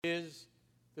is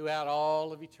throughout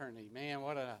all of eternity. Man,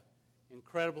 what a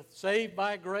incredible, saved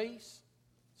by grace,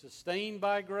 sustained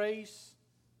by grace,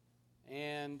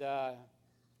 and I'm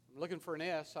looking for an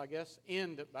S, I guess,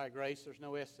 end by grace. There's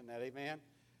no S in that, amen?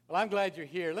 Well, I'm glad you're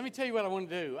here. Let me tell you what I want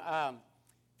to do. A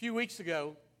few weeks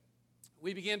ago,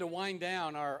 we began to wind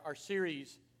down our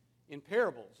series in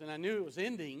parables, and I knew it was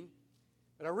ending,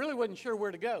 but I really wasn't sure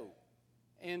where to go.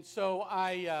 And so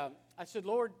I said,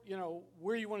 Lord,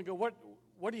 where do you want to go?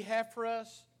 What do you have for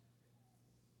us?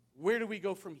 Where do we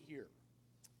go from here?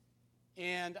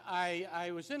 And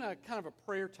I was in a kind of a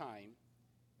prayer time.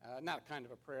 Not kind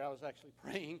of a prayer. I was actually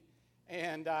praying.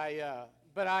 And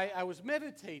but I was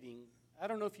meditating. I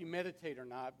don't know if you meditate or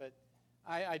not, but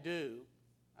I do.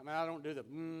 I mean, I don't do the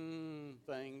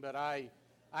thing, but I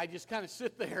just kind of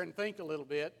sit there and think a little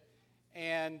bit.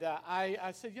 And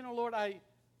I said, Lord,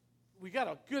 we got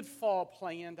a good fall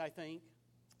planned, I think.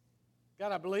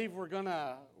 God, I believe we're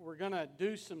gonna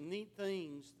do some neat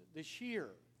things this year.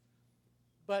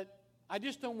 But I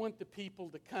just don't want the people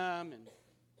to come and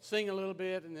sing a little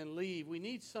bit and then leave. We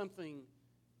need something.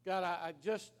 God,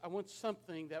 I want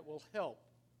something that will help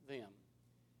them.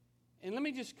 And let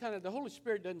me just the Holy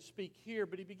Spirit doesn't speak here,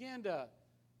 but He began to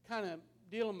kind of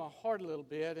deal in my heart a little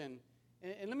bit. And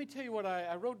let me tell you what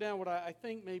I wrote down, what I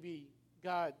think maybe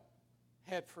God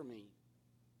had for me.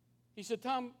 He said,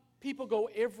 Tom, people go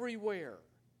everywhere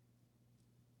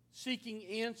seeking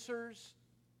answers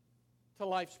to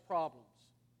life's problems.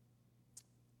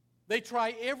 They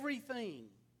try everything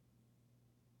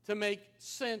to make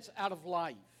sense out of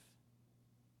life.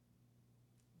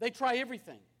 They try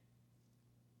everything.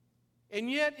 And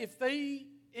yet,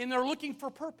 they're looking for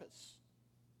purpose.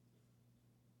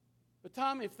 But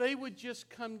Tom, if they would just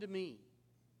come to me,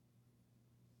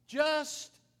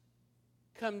 just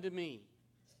come to me,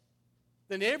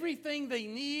 then everything they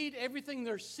need, everything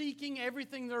they're seeking,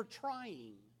 everything they're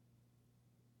trying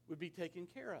would be taken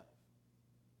care of.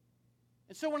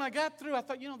 And so when I got through, I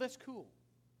thought, that's cool.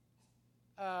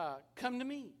 Come to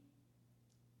me.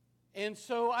 And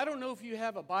so I don't know if you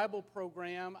have a Bible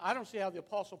program. I don't see how the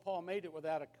Apostle Paul made it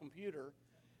without a computer.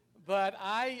 But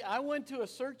I went to a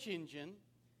search engine,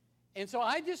 and so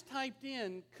I just typed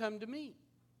in, come to me.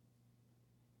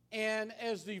 And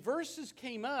as the verses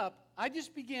came up, I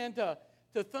just began to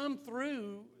thumb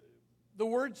through the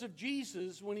words of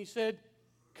Jesus when He said,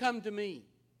 come to me.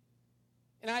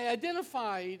 And I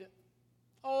identified,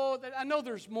 I know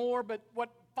there's more, but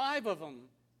 5 of them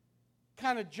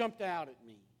kind of jumped out at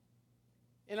me.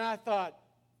 And I thought,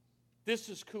 this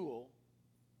is cool.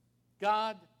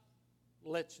 God,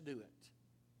 let's do it.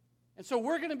 And so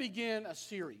we're going to begin a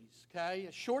series, okay?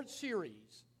 A short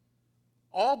series,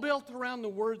 all built around the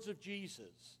words of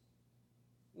Jesus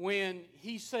when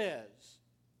He says,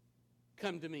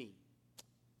 come to me.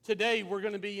 Today we're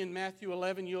going to be in Matthew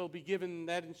 11. You'll be given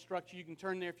that instruction. You can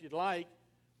turn there if you'd like.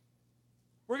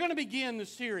 We're going to begin the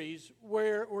series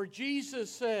where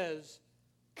Jesus says,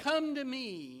 come to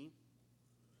me,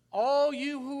 all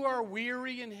you who are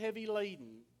weary and heavy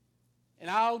laden, and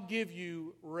I'll give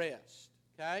you rest.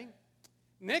 Okay?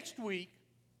 Next week,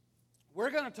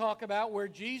 we're going to talk about where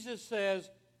Jesus says,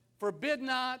 forbid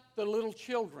not the little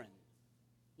children.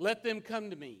 Let them come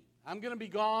to me. I'm going to be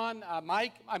gone.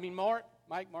 Mark,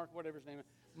 whatever his name is.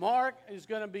 Mark is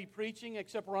going to be preaching,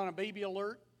 except we're on a baby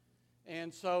alert.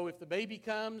 And so if the baby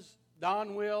comes,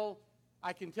 Don will.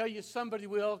 I can tell you somebody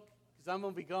will, because I'm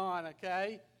going to be gone,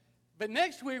 okay? But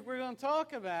next week we're going to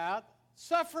talk about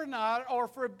suffer not or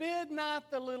forbid not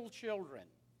the little children.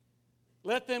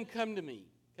 Let them come to me,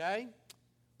 okay?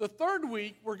 The third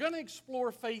week we're going to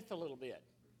explore faith a little bit.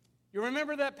 You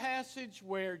remember that passage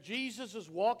where Jesus is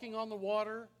walking on the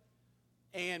water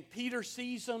and Peter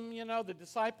sees him, the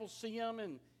disciples see him,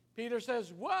 and Peter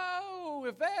says, whoa,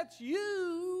 if that's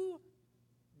you,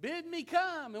 bid me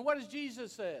come. And what does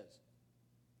Jesus says?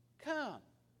 Come.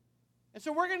 And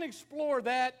so we're going to explore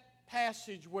that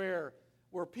passage where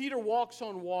Peter walks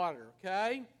on water,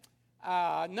 okay?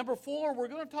 Number 4, we're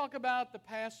going to talk about the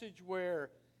passage where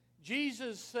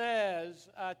Jesus says,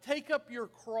 take up your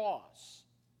cross.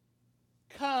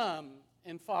 Come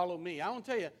and follow me. I want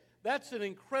to tell you, that's an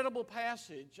incredible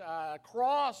passage.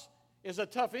 Cross is a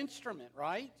tough instrument,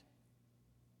 right?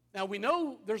 Now, we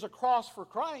know there's a cross for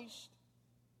Christ,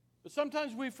 but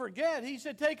sometimes we forget. He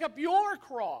said, take up your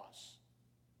cross.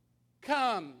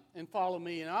 Come and follow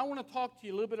me. And I want to talk to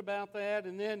you a little bit about that.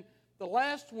 And then the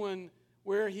last one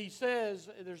where he says,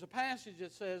 there's a passage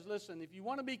that says, listen, if you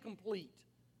want to be complete,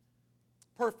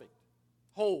 perfect,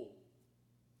 whole,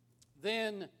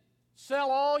 then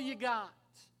sell all you got.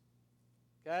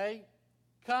 Okay?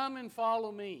 Come and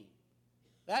follow me.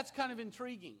 That's kind of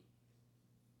intriguing.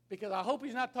 because I hope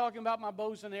he's not talking about my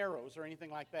bows and arrows or anything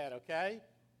like that, okay?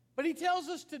 But he tells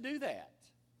us to do that.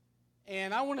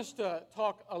 And I want us to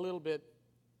talk a little bit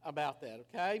about that,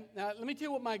 okay? Now, let me tell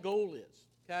you what my goal is,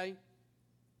 okay?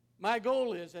 My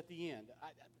goal is at the end.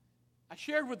 I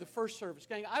shared with the first service,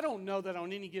 gang, I don't know that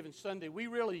on any given Sunday we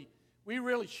really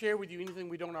share with you anything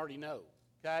we don't already know,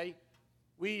 okay?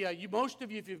 Most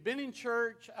of you, if you've been in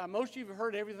church, most of you have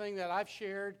heard everything that I've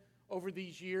shared over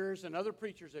these years and other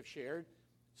preachers have shared.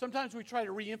 Sometimes we try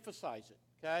to reemphasize it,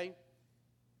 okay?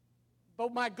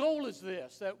 But my goal is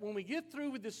this, that when we get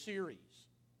through with this series,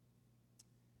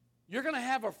 you're going to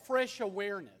have a fresh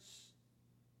awareness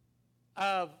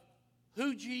of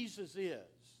who Jesus is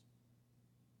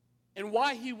and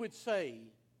why he would say,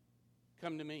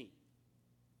 "Come to me."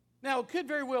 Now, it could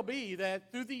very well be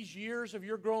that through these years of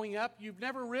your growing up, you've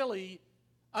never really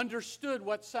understood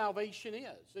what salvation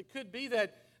is. It could be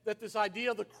that this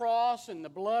idea of the cross and the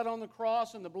blood on the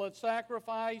cross and the blood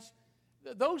sacrifice,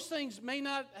 those things may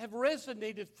not have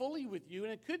resonated fully with you.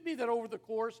 And it could be that over the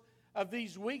course of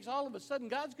these weeks, all of a sudden,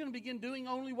 God's going to begin doing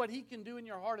only what he can do in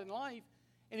your heart and life.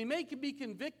 And he may be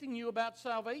convicting you about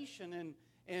salvation.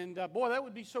 And boy, that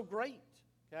would be so great,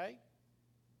 okay?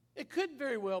 It could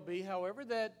very well be, however,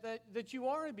 that you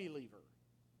are a believer.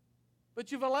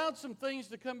 But you've allowed some things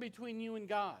to come between you and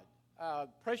God.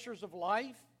 Pressures of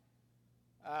life,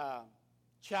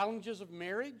 challenges of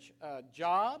marriage,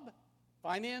 job,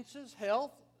 finances,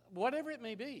 health, whatever it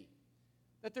may be.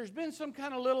 That there's been some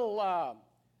kind of little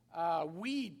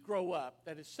weed grow up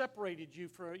that has separated you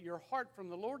from your heart from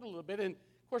the Lord a little bit. And,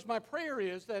 of course, my prayer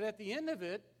is that at the end of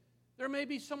it, there may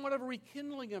be somewhat of a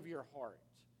rekindling of your heart.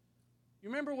 You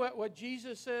remember what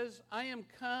Jesus says? I am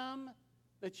come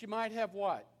that you might have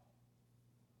what?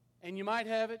 And you might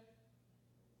have it?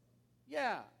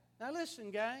 Yeah. Now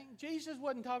listen, gang. Jesus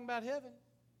wasn't talking about heaven.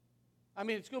 I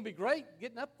mean, it's going to be great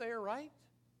getting up there, right?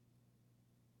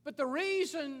 But the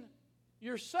reason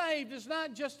you're saved is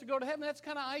not just to go to heaven. That's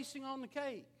kind of icing on the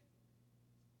cake.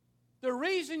 The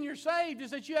reason you're saved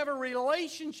is that you have a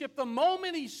relationship the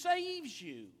moment he saves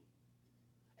you.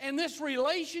 And this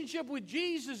relationship with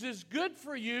Jesus is good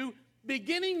for you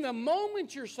beginning the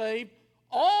moment you're saved,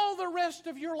 all the rest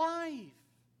of your life.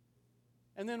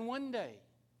 And then one day,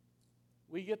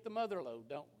 we get the mother load,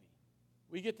 don't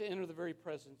we? We get to enter the very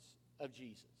presence of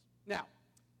Jesus. Now,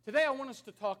 today I want us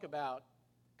to talk about,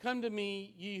 come to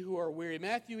me, ye who are weary.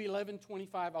 Matthew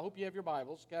 11:25. I hope you have your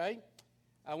Bibles, okay?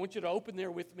 I want you to open there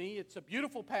with me. It's a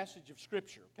beautiful passage of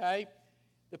Scripture, okay?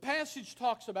 The passage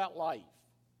talks about life.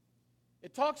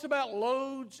 It talks about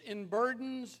loads and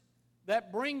burdens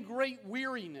that bring great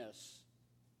weariness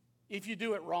if you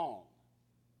do it wrong.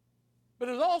 But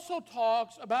it also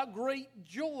talks about great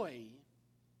joy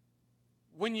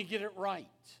when you get it right.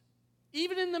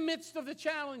 Even in the midst of the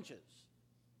challenges,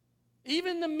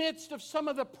 even in the midst of some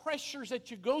of the pressures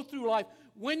that you go through life,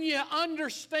 when you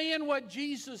understand what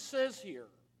Jesus says here,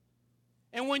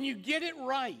 and when you get it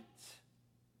right,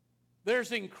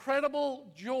 there's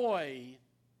incredible joy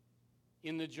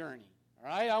in the journey. All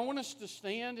right, I want us to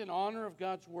stand in honor of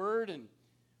God's Word, and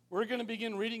we're going to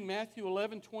begin reading Matthew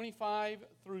 11:25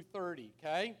 through 30,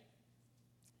 okay?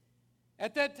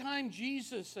 At that time,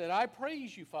 Jesus said, I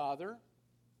praise you, Father,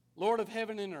 Lord of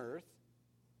heaven and earth,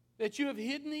 that you have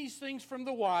hidden these things from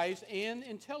the wise and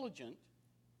intelligent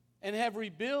and have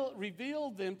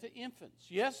revealed them to infants.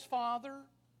 Yes, Father,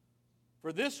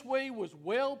 for this way was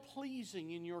well-pleasing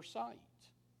in your sight.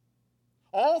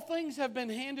 All things have been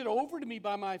handed over to me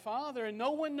by my Father, and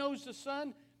no one knows the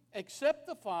Son except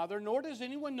the Father, nor does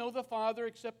anyone know the Father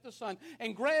except the Son.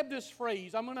 And grab this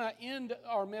phrase. I'm going to end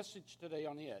our message today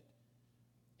on it.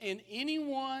 And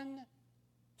anyone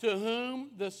to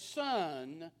whom the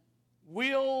Son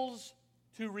wills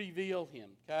to reveal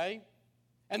him. Okay?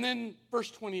 And then verse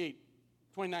 28,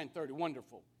 29, 30.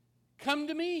 Wonderful. Come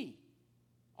to me,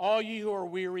 all you who are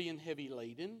weary and heavy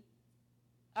laden.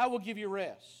 I will give you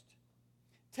rest.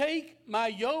 Take my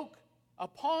yoke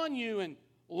upon you and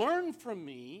learn from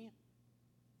me,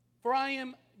 for I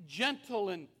am gentle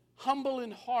and humble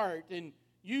in heart, and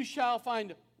you shall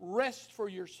find rest for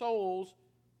your souls,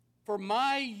 for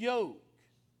my yoke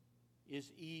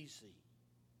is easy,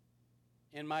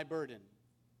 and my burden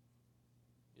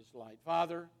is light.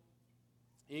 Father,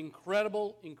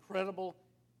 incredible, incredible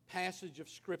passage of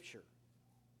Scripture.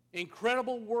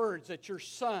 Incredible words that your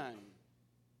Son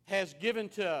has given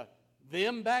to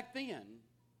them back then,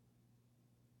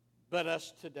 but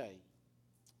us today.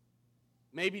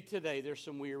 Maybe today there's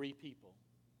some weary people.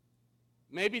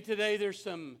 Maybe today there's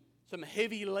some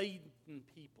heavy-laden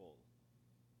people.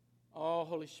 Oh,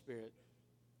 Holy Spirit,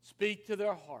 speak to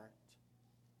their heart.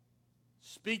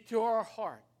 Speak to our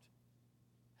heart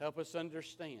Help us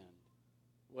understand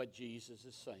what Jesus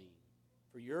is saying.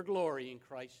 For your glory in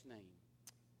Christ's name.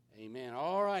 Amen.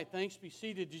 All right, thanks. Be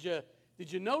seated.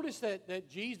 Did you notice that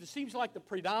Jesus, it seems like the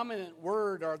predominant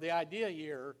word or the idea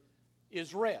here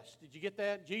is rest. Did you get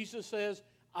that? Jesus says,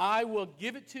 I will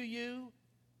give it to you.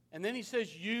 And then he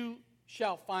says, you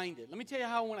shall find it. Let me tell you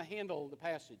how I want to handle the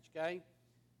passage, okay?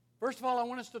 First of all, I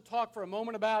want us to talk for a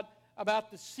moment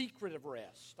about the secret of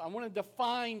rest. I want to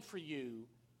define for you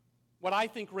what I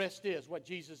think rest is, what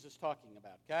Jesus is talking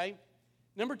about, okay?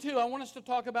 Number two, I want us to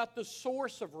talk about the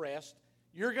source of rest.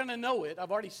 You're going to know it. I've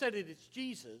already said it. It's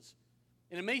Jesus.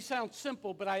 And it may sound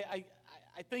simple, but I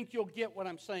think you'll get what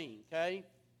I'm saying, okay?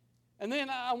 And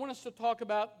then I want us to talk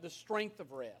about the strength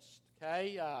of rest,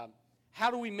 okay?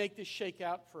 How do we make this shake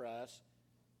out for us?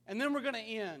 And then we're going to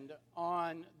end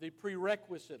on the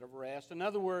prerequisite of rest. In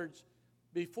other words,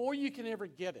 before you can ever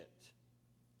get it,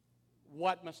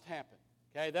 what must happen?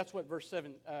 Okay, that's what verse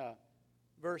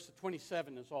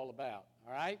 27 is all about.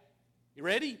 All right? You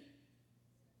ready?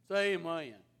 Say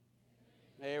amen.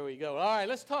 There we go. All right,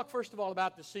 let's talk first of all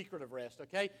about the secret of rest,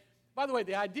 okay? By the way,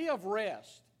 the idea of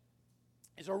rest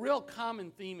is a real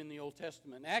common theme in the Old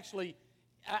Testament. Actually,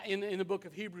 in the book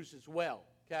of Hebrews as well,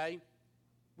 okay?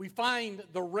 We find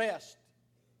the rest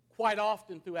quite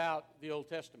often throughout the Old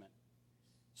Testament.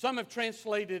 Some have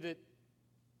translated it,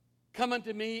 come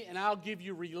unto me and I'll give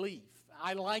you relief.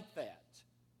 I like that.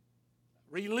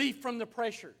 Relief from the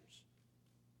pressures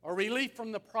or relief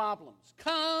from the problems.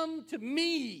 Come to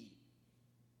me.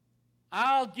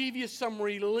 I'll give you some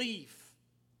relief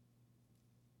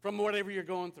from whatever you're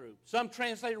going through. Some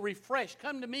translate refresh.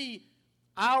 Come to me,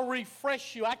 I'll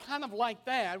refresh you. I kind of like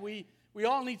that. We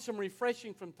all need some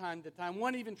refreshing from time to time.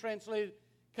 One even translated,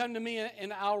 come to me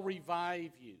and I'll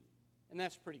revive you. And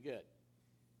that's pretty good.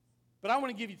 But I want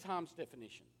to give you Tom's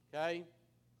definition, okay?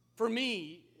 For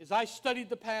me, as I studied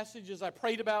the passage, as I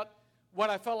prayed about what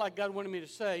I felt like God wanted me to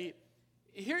say,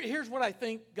 here's what I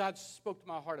think God spoke to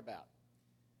my heart about.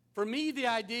 For me, the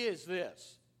idea is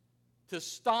this: to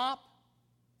stop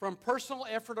from personal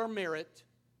effort or merit,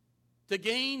 to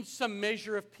gain some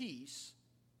measure of peace,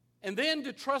 and then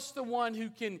to trust the one who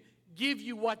can give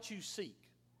you what you seek.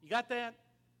 You got that?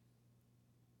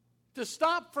 To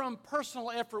stop from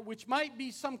personal effort, which might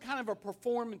be some kind of a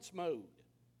performance mode.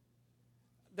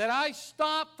 That I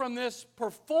stop from this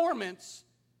performance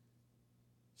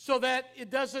so that it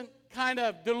doesn't kind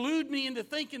of delude me into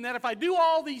thinking that if I do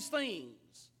all these things,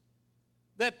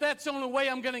 that's the only way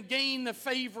I'm going to gain the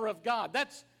favor of God.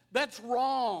 That's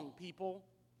wrong, people.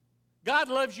 God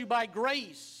loves you by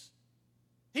grace.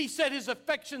 He set His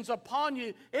affections upon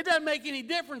you. It doesn't make any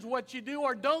difference what you do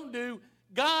or don't do.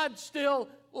 God still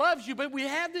loves you. But we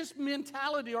have this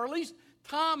mentality, or at least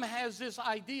Tom has this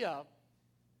idea,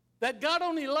 that God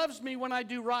only loves me when I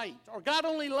do right, or God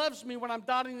only loves me when I'm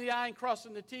dotting the I and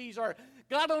crossing the T's, or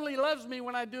God only loves me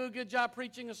when I do a good job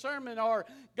preaching a sermon, or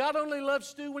God only loves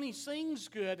Stu when he sings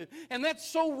good. And that's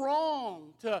so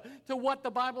wrong to what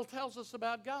the Bible tells us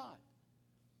about God.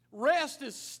 Rest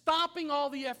is stopping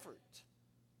all the effort,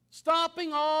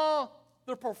 stopping all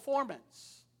the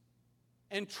performance,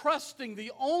 and trusting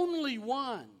the only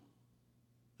one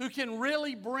who can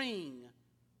really bring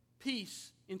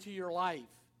peace into your life.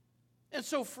 And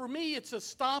so for me, it's a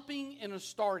stopping and a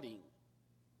starting.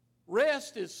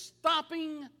 Rest is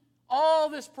stopping all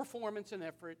this performance and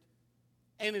effort,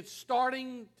 and it's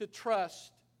starting to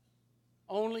trust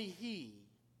only He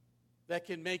that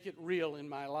can make it real in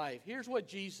my life. Here's what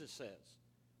Jesus says.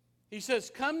 He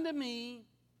says, come to me,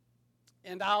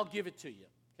 and I'll give it to you,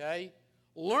 okay?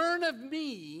 Learn of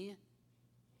me,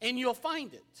 and you'll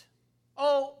find it.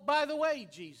 Oh, by the way,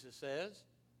 Jesus says,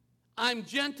 I'm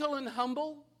gentle and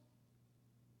humble,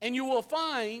 and you will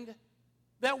find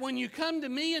that when you come to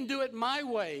me and do it my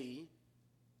way,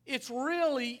 it's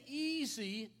really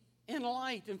easy and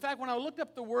light. In fact, when I looked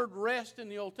up the word rest in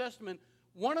the Old Testament,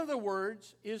 one of the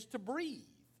words is to breathe.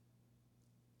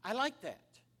 I like that.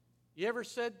 You ever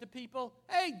said to people,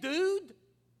 hey, dude,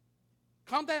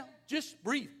 calm down, just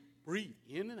breathe. Breathe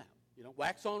in and out.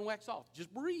 Wax on, wax off.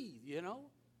 Just breathe,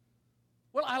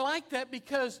 Well, I like that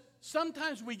because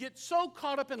sometimes we get so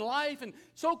caught up in life and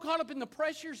so caught up in the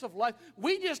pressures of life,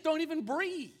 we just don't even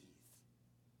breathe.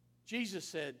 Jesus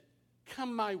said,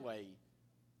 come my way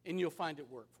and you'll find it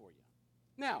work for you.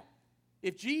 Now,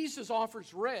 if Jesus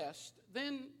offers rest,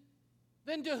 then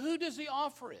to who does He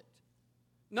offer it?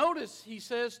 Notice He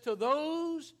says, to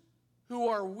those who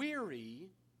are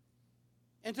weary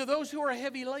and to those who are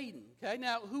heavy laden. Okay,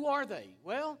 now who are they?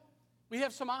 Well, we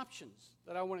have some options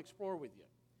that I want to explore with you.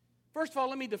 First of all,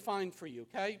 let me define for you,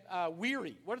 okay?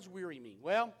 Weary. What does weary mean?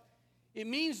 Well, It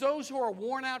means those who are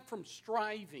worn out from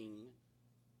striving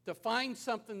to find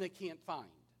something they can't find.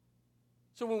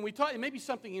 So when we talk, it may be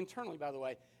something internally, by the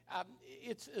way.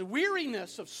 It's a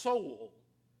weariness of soul.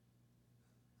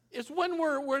 It's when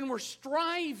we're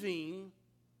striving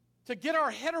to get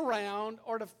our head around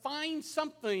or to find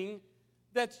something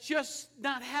that's just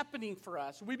not happening for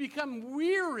us. We become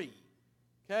weary.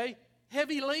 Okay?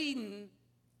 Heavy laden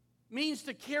means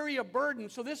to carry a burden.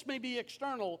 So this may be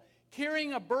external.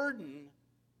 Carrying a burden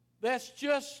that's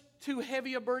just too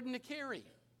heavy a burden to carry.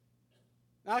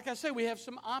 Now, like I said, we have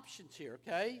some options here,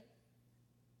 okay?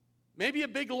 Maybe a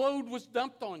big load was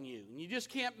dumped on you and you just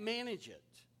can't manage it.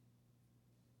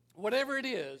 Whatever it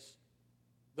is,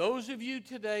 those of you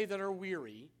today that are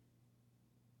weary,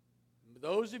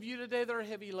 those of you today that are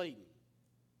heavy laden,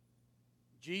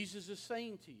 Jesus is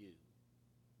saying to you,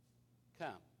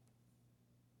 come.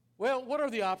 Well, what are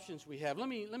the options we have? Let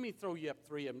me throw you up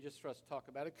three of them just for us to talk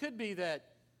about. It could be that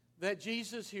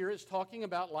Jesus here is talking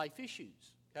about life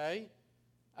issues, okay?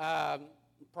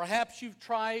 Perhaps you've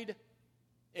tried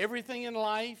everything in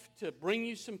life to bring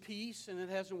you some peace and it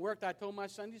hasn't worked. I told my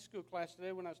Sunday school class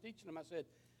today when I was teaching them, I said,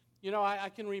 I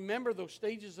can remember those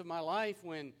stages of my life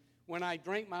when I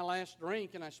drank my last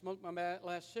drink and I smoked my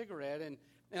last cigarette. And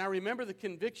I remember the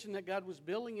conviction that God was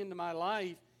building into my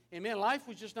life. And man, life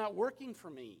was just not working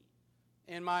for me.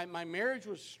 And my marriage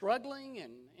was struggling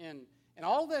and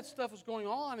all that stuff was going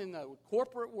on in the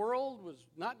corporate world was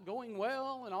not going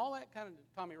well and all that kind of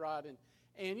Tommy Rod.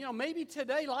 And maybe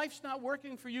today life's not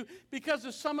working for you because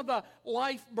of some of the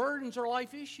life burdens or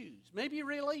life issues. Maybe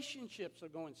relationships are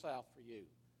going south for you.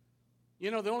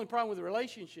 The only problem with the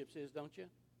relationships is, don't you?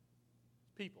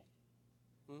 People.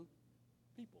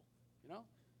 People,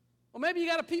 Well, maybe you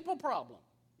got a people problem,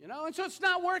 and so it's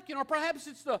not working. Or perhaps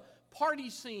it's the party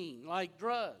scene, like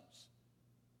drugs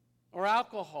or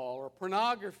alcohol or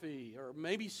pornography or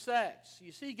maybe sex.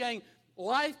 You see, gang,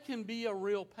 life can be a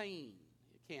real pain,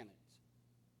 can it?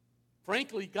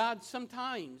 Frankly, God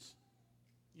sometimes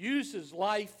uses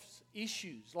life's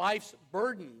issues, life's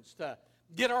burdens to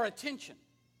get our attention.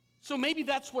 So maybe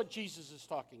that's what Jesus is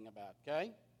talking about,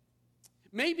 okay?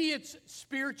 Maybe it's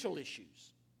spiritual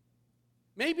issues.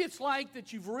 Maybe it's like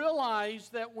that you've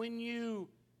realized that when you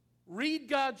read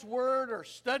God's Word or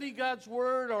study God's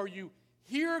Word or you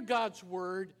hear God's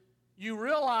Word, you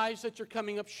realize that you're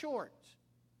coming up short.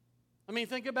 I mean,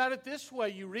 think about it this way.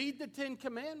 You read the Ten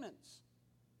Commandments,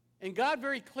 and God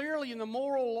very clearly in the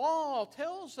moral law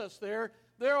tells us there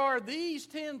are these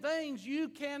 10 things you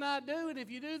cannot do, and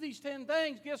if you do these 10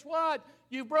 things, guess what?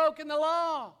 You've broken the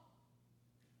law.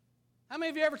 How many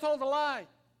of you ever told a lie?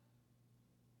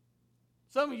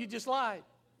 Some of you just lied.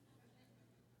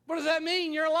 What does that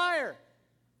mean? You're a liar.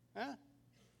 Huh?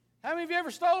 How many of you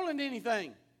ever stolen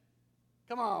anything?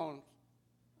 Come on.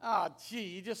 Oh, gee,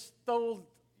 you just stole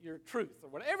your truth or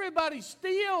whatever. Everybody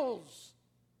steals.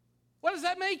 What does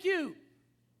that make you?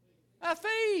 A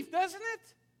thief, doesn't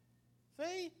it?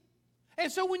 See?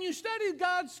 And so when you study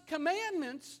God's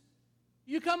commandments,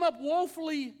 you come up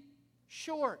woefully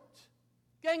short.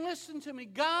 Gang, listen to me.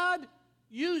 God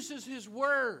uses His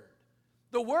Word.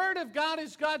 The Word of God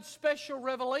is God's special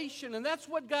revelation, and that's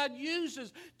what God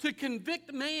uses to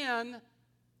convict man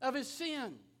of his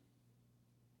sin.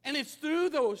 And it's through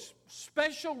those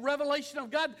special revelation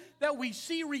of God that we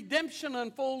see redemption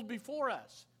unfold before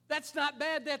us. That's not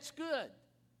bad, that's good.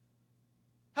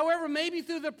 However, maybe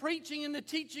through the preaching and the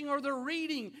teaching or the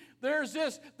reading, there's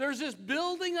this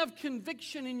building of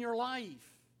conviction in your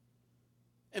life.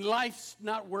 And life's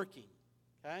not working,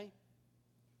 okay?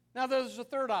 Now, there's a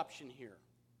third option here.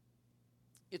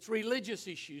 It's religious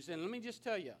issues. And let me just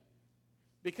tell you,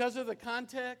 because of the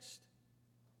context,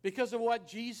 because of what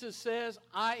Jesus says,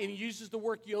 and He uses the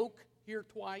word yoke here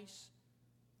twice,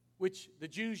 which the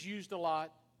Jews used a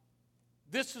lot,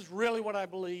 this is really what I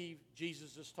believe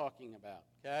Jesus is talking about,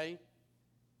 okay?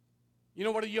 You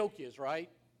know what a yoke is, right?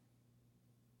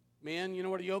 Men, you know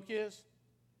what a yoke is?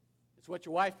 It's what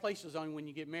your wife places on when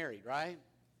you get married, right?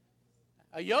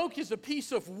 A yoke is a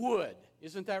piece of wood,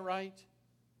 isn't that right?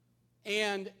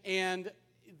 And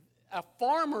a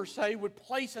farmer, say, would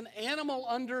place an animal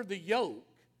under the yoke.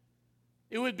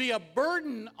 It would be a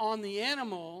burden on the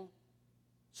animal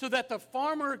so that the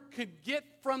farmer could get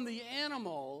from the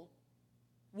animal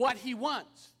what he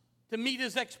wants to meet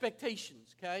his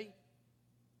expectations, okay?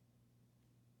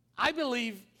 I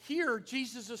believe here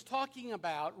Jesus is talking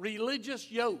about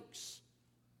religious yokes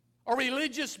or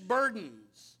religious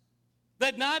burdens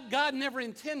that God never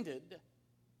intended,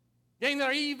 and that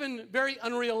are even very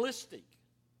unrealistic.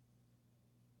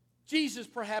 Jesus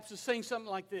perhaps is saying something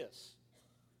like this,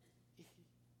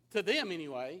 to them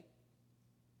anyway.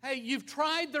 Hey, you've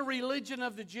tried the religion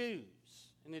of the Jews,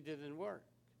 and it didn't work.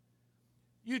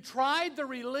 You tried the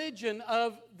religion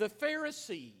of the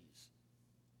Pharisees,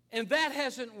 and that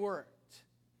hasn't worked.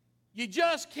 You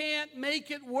just can't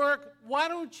make it work. Why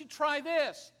don't you try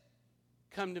this?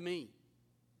 Come to me.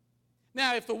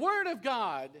 Now, if the Word of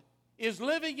God is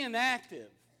living and active,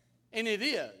 and it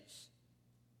is,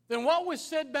 then what was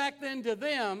said back then to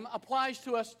them applies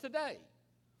to us today.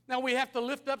 Now, we have to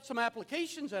lift up some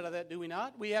applications out of that, do we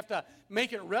not? We have to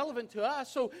make it relevant to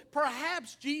us. So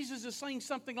perhaps Jesus is saying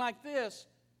something like this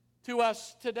to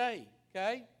us today,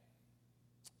 okay?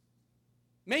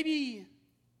 Maybe,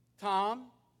 Tom,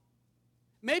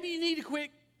 maybe you need to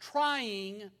quit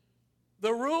trying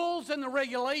the rules and the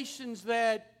regulations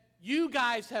that you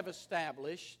guys have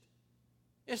established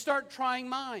and start trying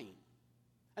mine.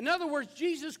 In other words,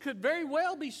 Jesus could very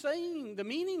well be saying, the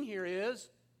meaning here is,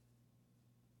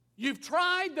 you've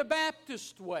tried the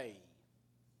Baptist way.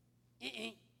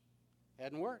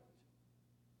 Hadn't worked.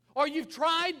 Or you've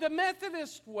tried the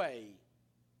Methodist way.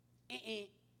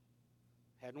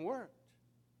 Hadn't worked.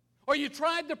 Or you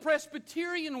tried the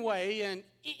Presbyterian way and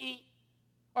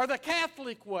or the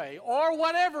Catholic way or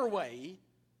whatever way.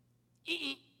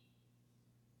 It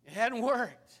hadn't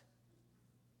worked.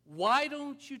 Why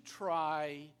don't you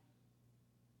try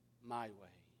my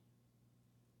way?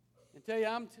 And tell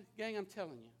you, gang, I'm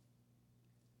telling you,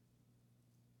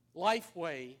 life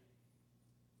way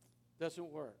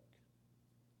doesn't work.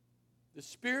 The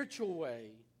spiritual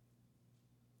way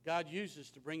God uses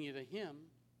to bring you to Him,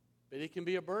 but it can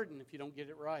be a burden if you don't get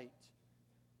it right.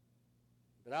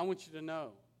 But I want you to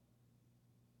know,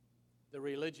 the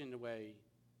religion way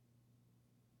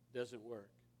doesn't work.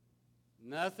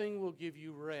 Nothing will give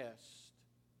you rest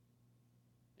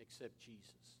except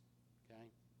Jesus. Okay?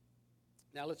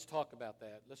 Now let's talk about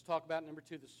that. Let's talk about number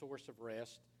 2, the source of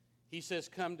rest. He says,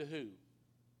 come to who?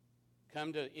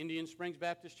 Come to Indian Springs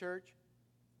Baptist Church?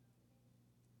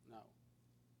 No.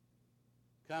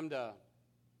 Come to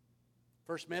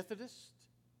First Methodist?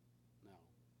 No.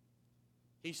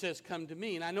 He says, come to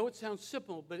me. And I know it sounds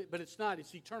simple, but it's not.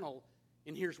 It's eternal.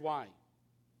 And here's why.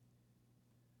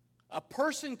 A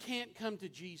person can't come to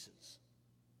Jesus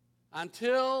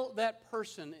until that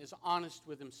person is honest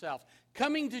with himself.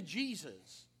 Coming to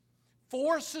Jesus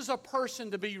forces a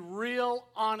person to be real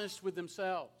honest with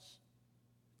themselves.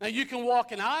 Now, you can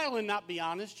walk an aisle and not be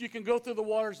honest. You can go through the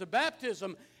waters of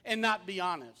baptism and not be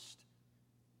honest.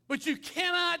 But you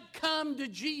cannot come to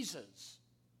Jesus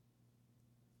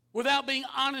without being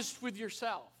honest with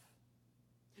yourself.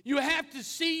 You have to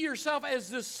see yourself as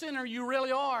the sinner you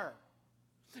really are.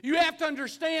 You have to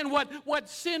understand what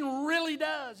sin really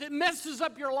does. It messes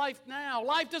up your life now.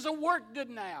 Life doesn't work good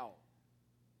now.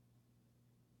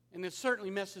 And it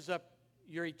certainly messes up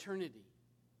your eternity.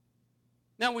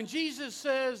 Now, when Jesus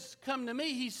says, come to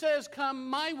me, He says, come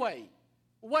my way.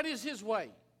 What is His way?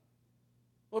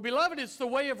 Well, beloved, it's the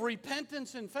way of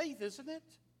repentance and faith, isn't it?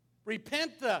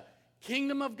 Repent, the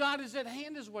kingdom of God is at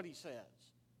hand, is what He says.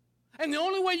 And the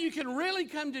only way you can really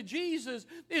come to Jesus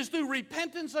is through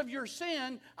repentance of your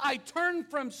sin. I turn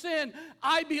from sin.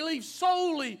 I believe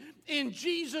solely in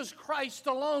Jesus Christ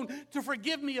alone to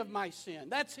forgive me of my sin.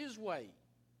 That's His way.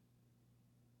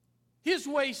 His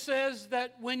way says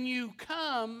that when you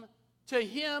come to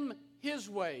Him His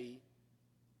way,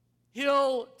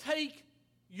 He'll take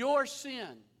your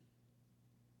sin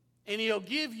and He'll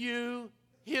give you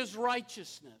His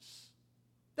righteousness.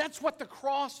 That's what the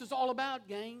cross is all about,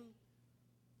 gang.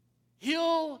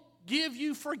 He'll give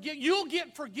you forgiveness. You'll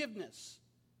get forgiveness.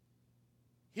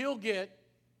 He'll get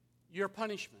your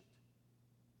punishment.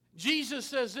 Jesus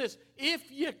says this,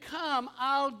 if you come,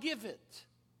 I'll give it.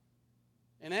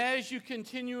 And as you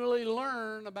continually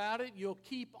learn about it, you'll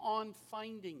keep on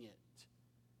finding it.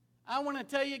 I want to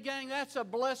tell you, gang, that's a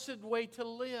blessed way to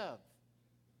live.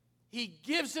 He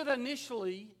gives it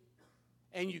initially,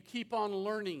 and you keep on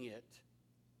learning it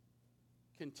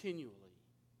continually.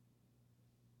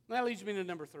 That leads me to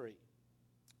number 3.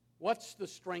 What's the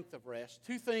strength of rest?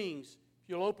 2 things, if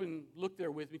you'll look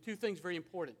there with me, 2 things very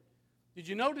important. Did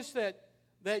you notice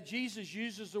that Jesus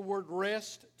uses the word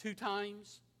rest 2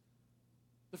 times?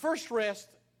 The first rest,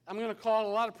 I'm going to call,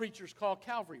 a lot of preachers call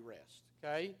Calvary rest,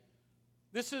 okay?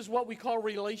 This is what we call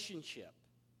relationship.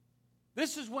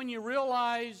 This is when you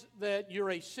realize that you're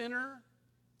a sinner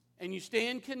and you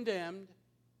stand condemned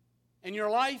and your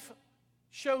life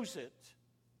shows it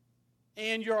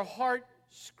and your heart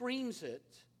screams it.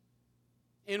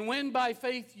 And when by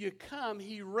faith you come,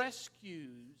 He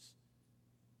rescues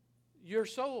your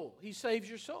soul. He saves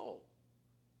your soul.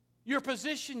 Your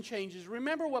position changes.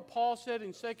 Remember what Paul said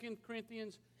in 2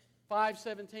 Corinthians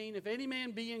 5:17? If any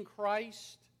man be in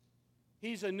Christ,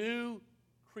 He's a new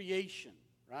creation,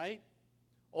 right?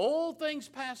 Old things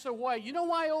pass away. You know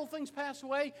why old things pass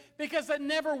away? Because it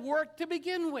never worked to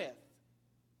begin with.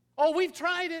 Oh, we've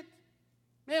tried it.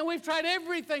 Man, we've tried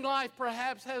everything life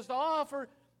perhaps has to offer,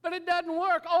 but it doesn't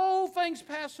work. Old things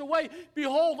pass away.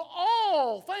 Behold,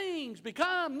 all things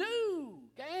become new.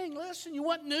 Gang, listen, you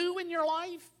want new in your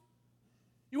life?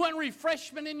 You want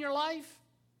refreshment in your life?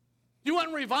 You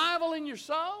want revival in your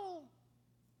soul?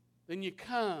 Then you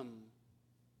come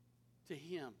to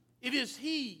Him. It is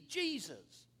He,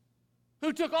 Jesus,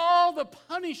 who took all the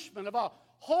punishment of a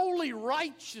holy,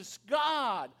 righteous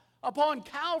God upon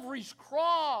Calvary's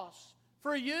cross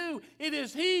for you. It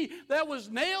is He that was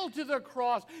nailed to the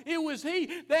cross. It was He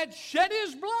that shed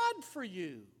His blood for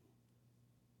you.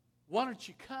 Why don't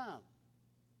you come?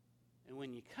 And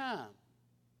when you come,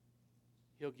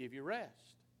 He'll give you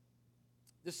rest.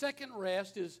 The second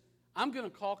rest is, I'm going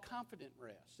to call confident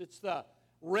rest. It's the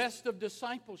rest of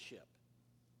discipleship.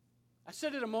 I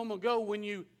said it a moment ago, when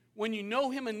you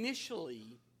know Him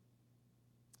initially,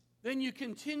 then you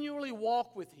continually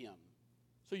walk with Him.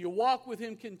 So you walk with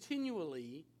Him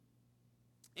continually,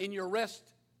 and your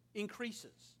rest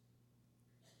increases.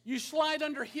 You slide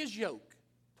under His yoke.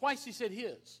 Twice He said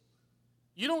His.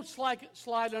 You don't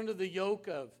slide under the yoke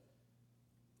of,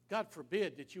 God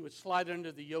forbid that you would slide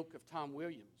under the yoke of Tom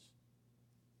Williams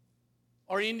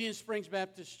or Indian Springs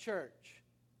Baptist Church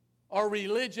or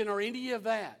religion or any of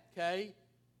that, okay?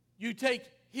 You take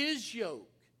His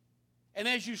yoke, and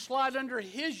as you slide under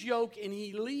His yoke and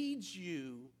He leads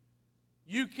you,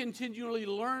 you continually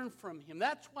learn from Him.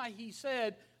 That's why He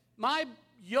said, my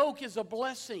yoke is a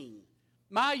blessing.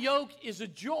 My yoke is a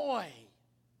joy.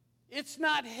 It's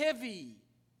not heavy.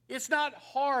 It's not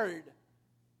hard.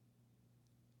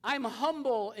 I'm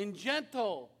humble and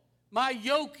gentle. My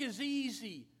yoke is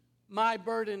easy. My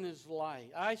burden is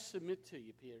light. I submit to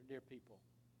you, dear people.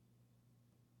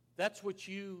 That's what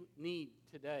you need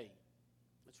today.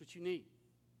 That's what you need.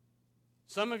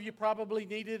 Some of you probably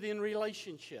need it in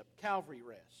relationship, Calvary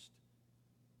rest.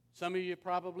 Some of you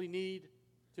probably need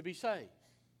to be saved.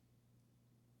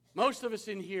 Most of us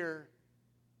in here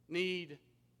need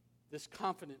this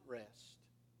confident rest.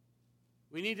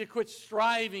 We need to quit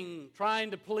striving,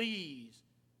 trying to please,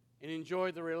 and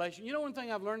enjoy the relation. You know one thing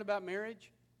I've learned about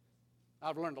marriage?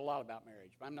 I've learned a lot about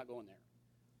marriage, but I'm not going there.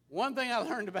 One thing I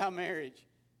learned about marriage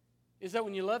is that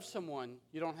when you love someone,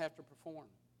 you don't have to perform.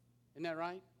 Isn't that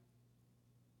right?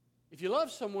 If you love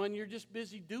someone, you're just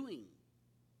busy doing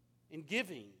and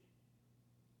giving,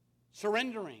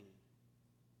 surrendering,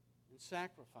 and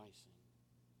sacrificing.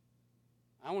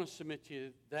 I want to submit to you,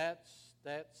 that's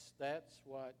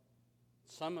what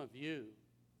some of you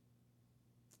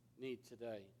need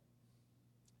today.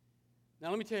 Now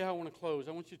let me tell you how I want to close.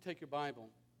 I want you to take your Bible,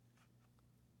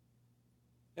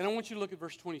 and I want you to look at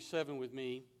verse 27 with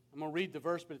me. I'm going to read the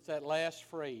verse, but it's that last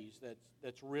phrase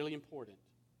that's really important.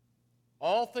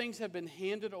 All things have been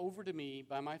handed over to me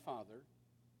by my Father.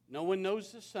 No one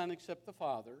knows the Son except the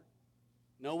Father.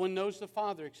 No one knows the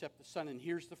Father except the Son. And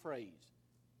here's the phrase.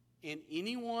 And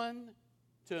anyone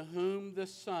to whom the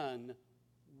Son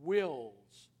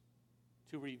wills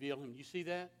to reveal Him. You see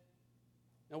that?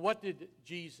 Now, what did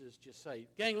Jesus just say?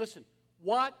 Gang, listen.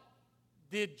 What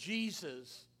did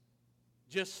Jesus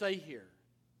just say here?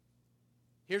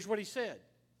 Here's what He said.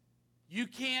 You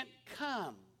can't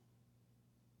come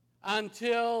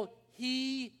until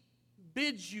He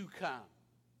bids you come.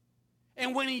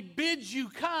 And when He bids you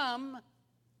come,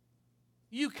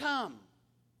 you come.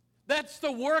 That's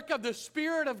the work of the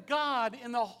Spirit of God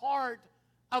in the heart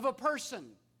of a person.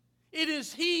 It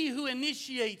is He who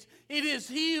initiates. It is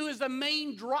He who is the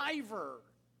main driver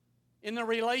in the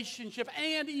relationship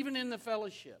and even in the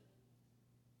fellowship.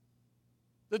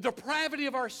 The depravity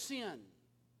of our sin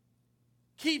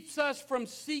keeps us from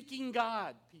seeking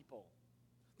God, people.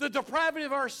 The depravity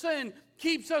of our sin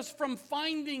keeps us from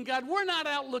finding God. We're not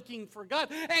out looking for God.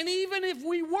 And even if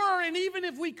we were, and even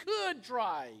if we could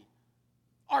try,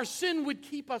 our sin would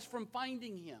keep us from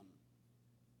finding Him.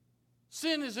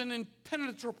 Sin is an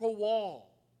impenetrable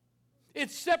wall. It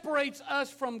separates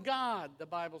us from God, the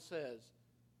Bible says,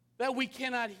 that we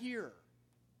cannot hear.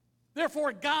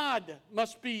 Therefore, God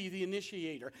must be the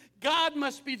initiator. God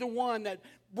must be the one that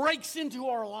breaks into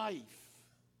our life.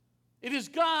 It is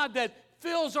God that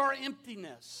fills our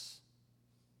emptiness.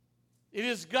 It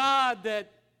is God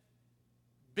that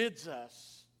bids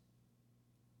us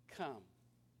come.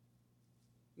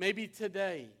 Maybe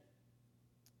today,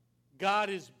 God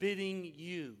is bidding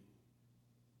you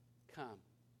come.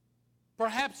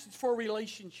 Perhaps it's for a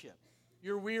relationship.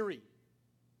 You're weary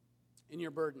and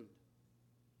you're burdened.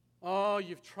 Oh,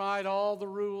 you've tried all the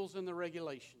rules and the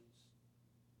regulations.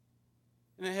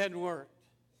 and it hadn't worked.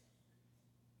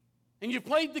 And you've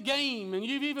played the game, and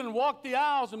you've even walked the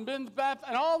aisles and been baptized,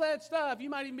 and all that stuff. You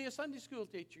might even be a Sunday school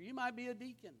teacher. You might be a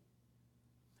deacon.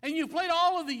 And you've played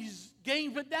all of these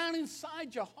games, but down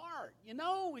inside your heart,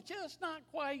 it's just not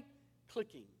quite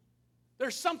clicking.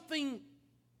 There's something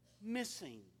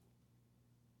missing.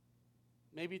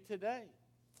 Maybe today,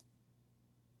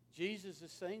 Jesus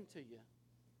is saying to you,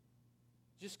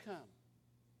 just come.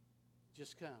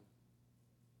 Just come.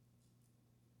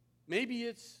 Maybe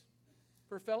it's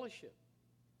for fellowship.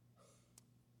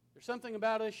 There's something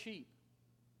about us sheep.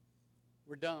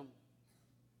 We're dumb.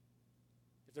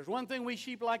 If there's one thing we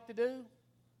sheep like to do,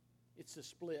 it's to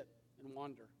split and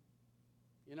wander.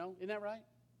 Isn't that right?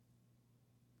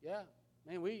 Yeah.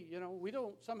 Man, we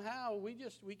don't, somehow, we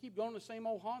keep going to the same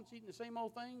old haunts, eating the same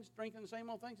old things, drinking the same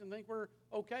old things, and think we're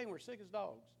okay, and we're sick as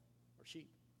dogs or sheep.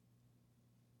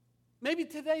 Maybe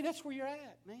today that's where you're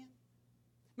at, man.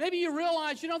 Maybe you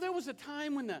realize, there was a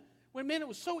time when man, it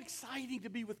was so exciting to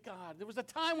be with God. There was a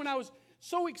time when I was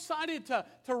so excited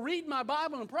to read my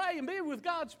Bible and pray and be with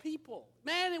God's people.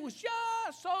 Man, it was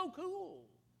just so cool.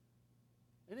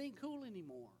 It ain't cool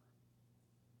anymore.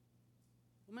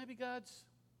 Well, maybe God's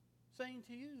saying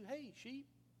to you, hey, sheep,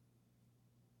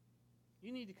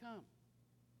 you need to come.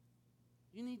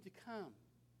 You need to come.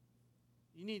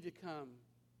 You need to come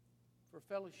for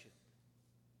fellowship.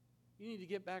 You need to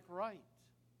get back right.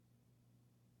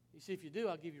 You see, if you do,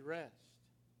 I'll give you rest.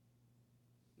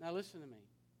 Now listen to me.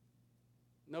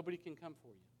 Nobody can come for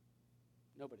you.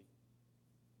 Nobody.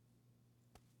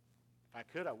 If I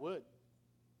could, I would.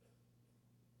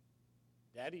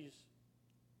 Daddies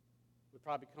would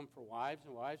probably come for wives,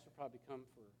 and wives would probably come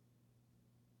for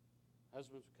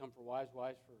husbands would come for wives,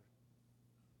 wives for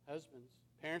husbands.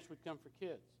 Parents would come for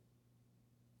kids.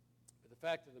 But the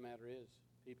fact of the matter is,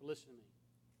 people, listen to me.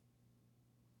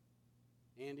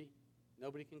 Andy,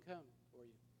 nobody can come for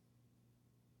you.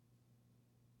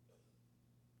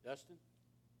 Dustin,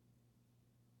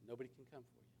 nobody can come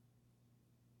for you.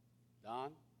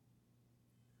 Don,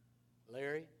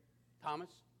 Larry, Thomas,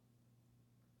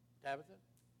 Tabitha,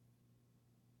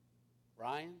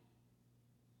 Ryan,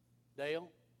 Dale,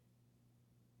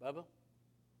 Bubba,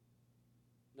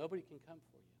 nobody can come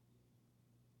for you.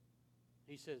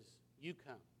 He says, you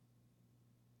come.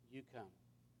 You come.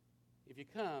 If you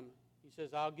come, he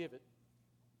says, I'll give it.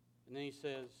 And then he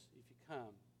says, if you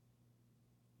come,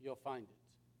 you'll find it.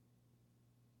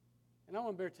 And I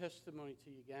want to bear testimony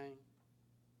to you, gang.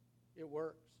 It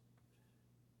works.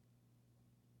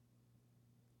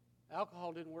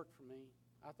 Alcohol didn't work for me.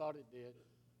 I thought it did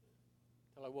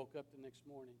until I woke up the next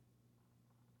morning.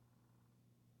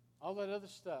 All that other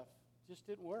stuff just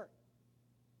didn't work.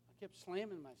 I kept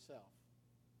slamming myself.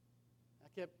 I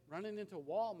kept running into a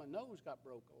wall. My nose got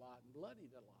broke a lot and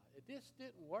bloodied a lot. It just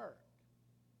didn't work.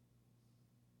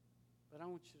 But I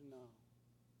want you to know,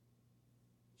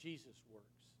 Jesus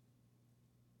works.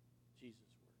 Jesus works.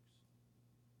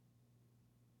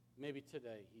 Maybe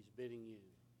today he's bidding you come.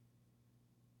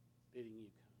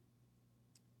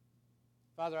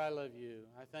 Father, I love you.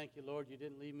 I thank you, Lord, you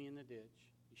didn't leave me in the ditch.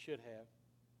 You should have.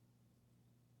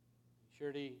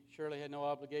 Surely had no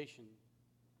obligation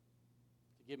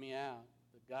to get me out.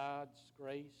 But God's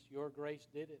grace, your grace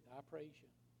did it. I praise you.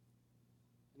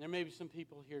 And there may be some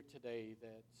people here today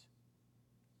that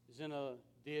is in a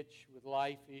ditch with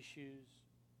life issues,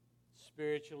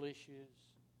 spiritual issues,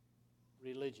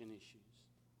 religion issues.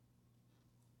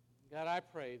 God, I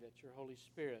pray that your Holy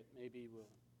Spirit maybe will,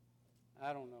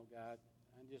 I don't know, God.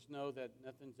 I just know that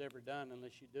nothing's ever done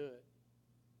unless you do it.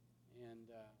 And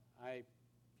if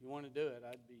you want to do it,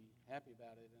 I'd be happy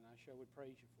about it, and I sure would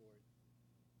praise you for it.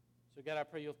 So, God, I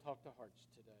pray you'll talk to hearts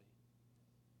today.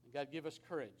 And God, give us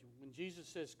courage. When Jesus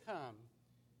says come,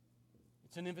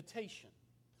 it's an invitation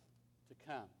to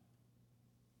come.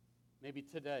 Maybe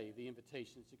today the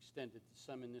invitation is extended to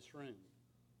some in this room.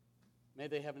 May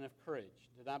they have enough courage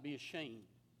to not be ashamed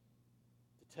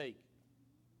to take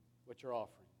what you're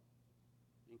offering.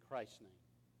 In Christ's name,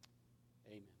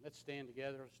 amen. Let's stand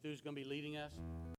together. Stu's going to be leading us.